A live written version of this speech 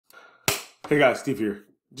Hey guys, Steve here.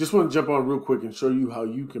 Just want to jump on real quick and show you how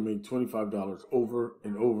you can make $25 over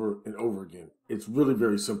and over and over again. It's really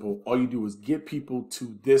very simple. All you do is get people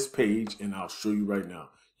to this page, and I'll show you right now.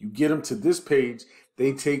 You get them to this page,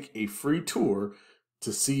 they take a free tour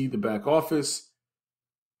to see the back office.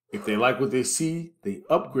 If they like what they see, they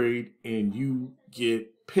upgrade and you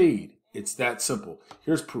get paid. It's that simple.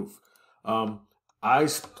 Here's proof. I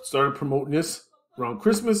started promoting this around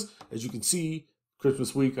Christmas. As you can see,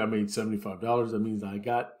 Christmas week, I made $75. That means I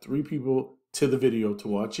got 3 people to the video to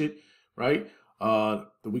watch it, right? The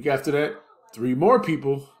week after that, 3 more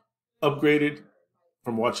people upgraded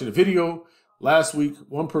from watching the video. Last week,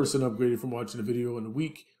 1 person upgraded from watching the video. In the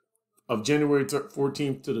week of January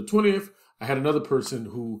 14th to the 20th, I had another person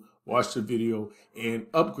who watched the video and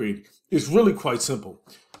upgraded. It's really quite simple.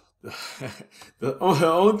 The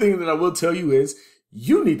only thing that I will tell you is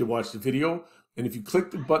you need to watch the video. And if you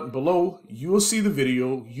click the button below, you'll see the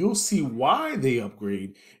video, you'll see why they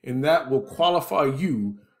upgrade, and that will qualify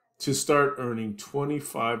you to start earning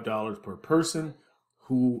 $25 per person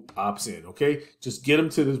who opts in, okay? Just get them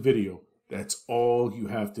to this video. That's all you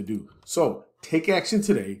have to do. So take action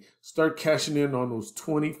today. Start cashing in on those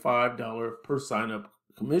 $25 per sign-up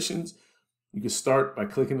commissions. You can start by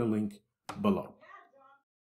clicking the link below.